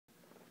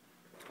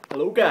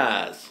Hello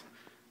guys,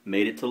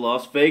 made it to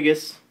Las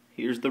Vegas.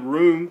 Here's the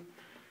room.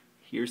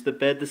 Here's the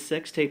bed the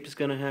sex tape is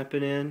gonna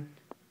happen in.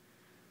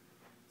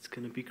 It's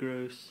gonna be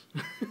gross.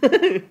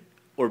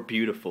 Or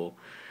beautiful.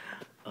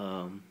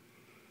 Yeah,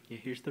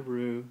 here's the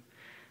room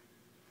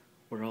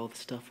where all the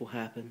stuff will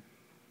happen.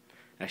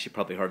 Actually,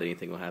 probably hardly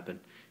anything will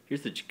happen.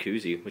 Here's the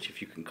jacuzzi, which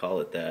if you can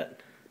call it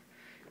that.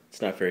 It's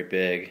not very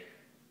big.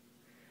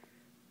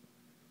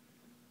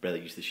 Rather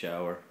use the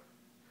shower.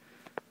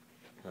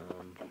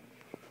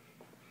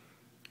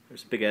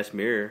 There's a big ass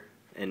mirror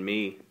and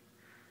me.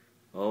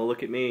 Oh,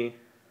 look at me.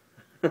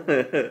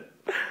 This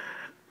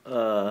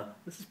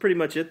is pretty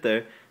much it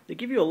though. They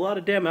give you a lot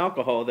of damn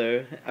alcohol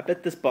though. I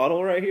bet this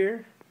bottle right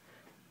here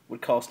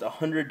would cost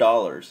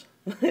 $100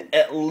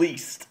 at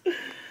least.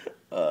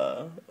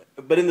 But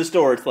in the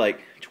store it's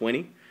like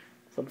 20,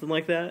 something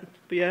like that.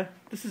 But yeah,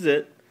 this is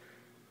it.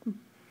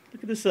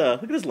 Look at this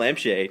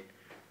lampshade.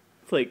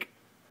 It's like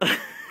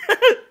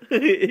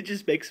it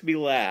just makes me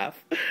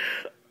laugh.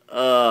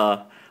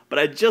 But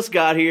I just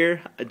got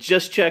here. I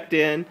just checked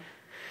in.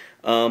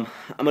 I'm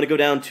going to go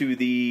down to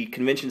the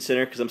convention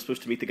center because I'm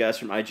supposed to meet the guys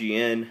from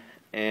IGN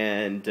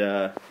and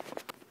turn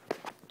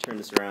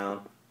this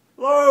around.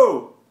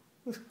 Hello!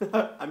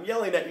 I'm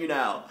yelling at you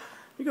now.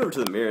 Let me go over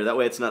to the mirror. That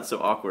way it's not so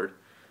awkward.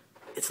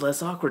 It's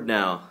less awkward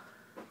now.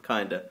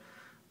 Kinda.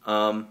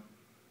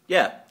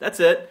 Yeah,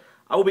 that's it.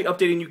 I will be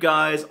updating you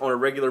guys on a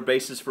regular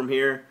basis from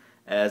here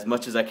as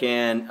much as I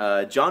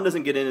can. John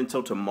doesn't get in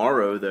until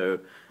tomorrow though.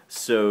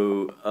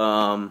 So,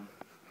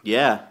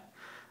 yeah,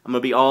 I'm going to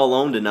be all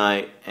alone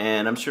tonight,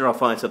 and I'm sure I'll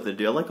find something to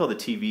do. I like all the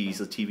TVs,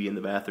 the TV in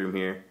the bathroom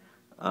here.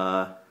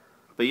 But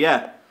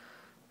yeah,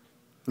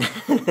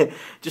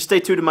 just stay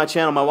tuned to my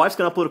channel. My wife's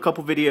going to upload a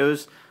couple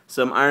videos,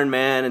 some Iron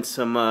Man and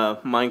some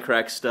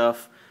Minecraft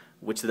stuff,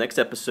 which the next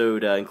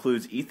episode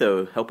includes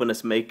Etho helping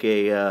us make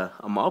a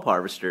mob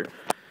harvester.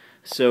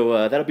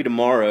 So that'll be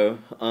tomorrow,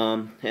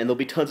 and there'll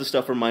be tons of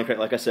stuff from Minecraft,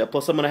 like I said.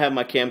 Plus, I'm going to have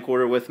my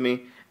camcorder with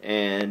me,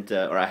 and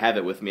or I have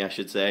it with me, I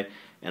should say,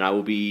 and I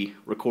will be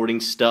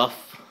recording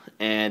stuff,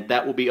 and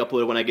that will be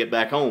uploaded when I get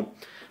back home.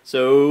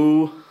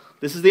 So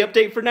this is the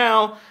update for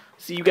now.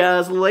 See you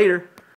guys later.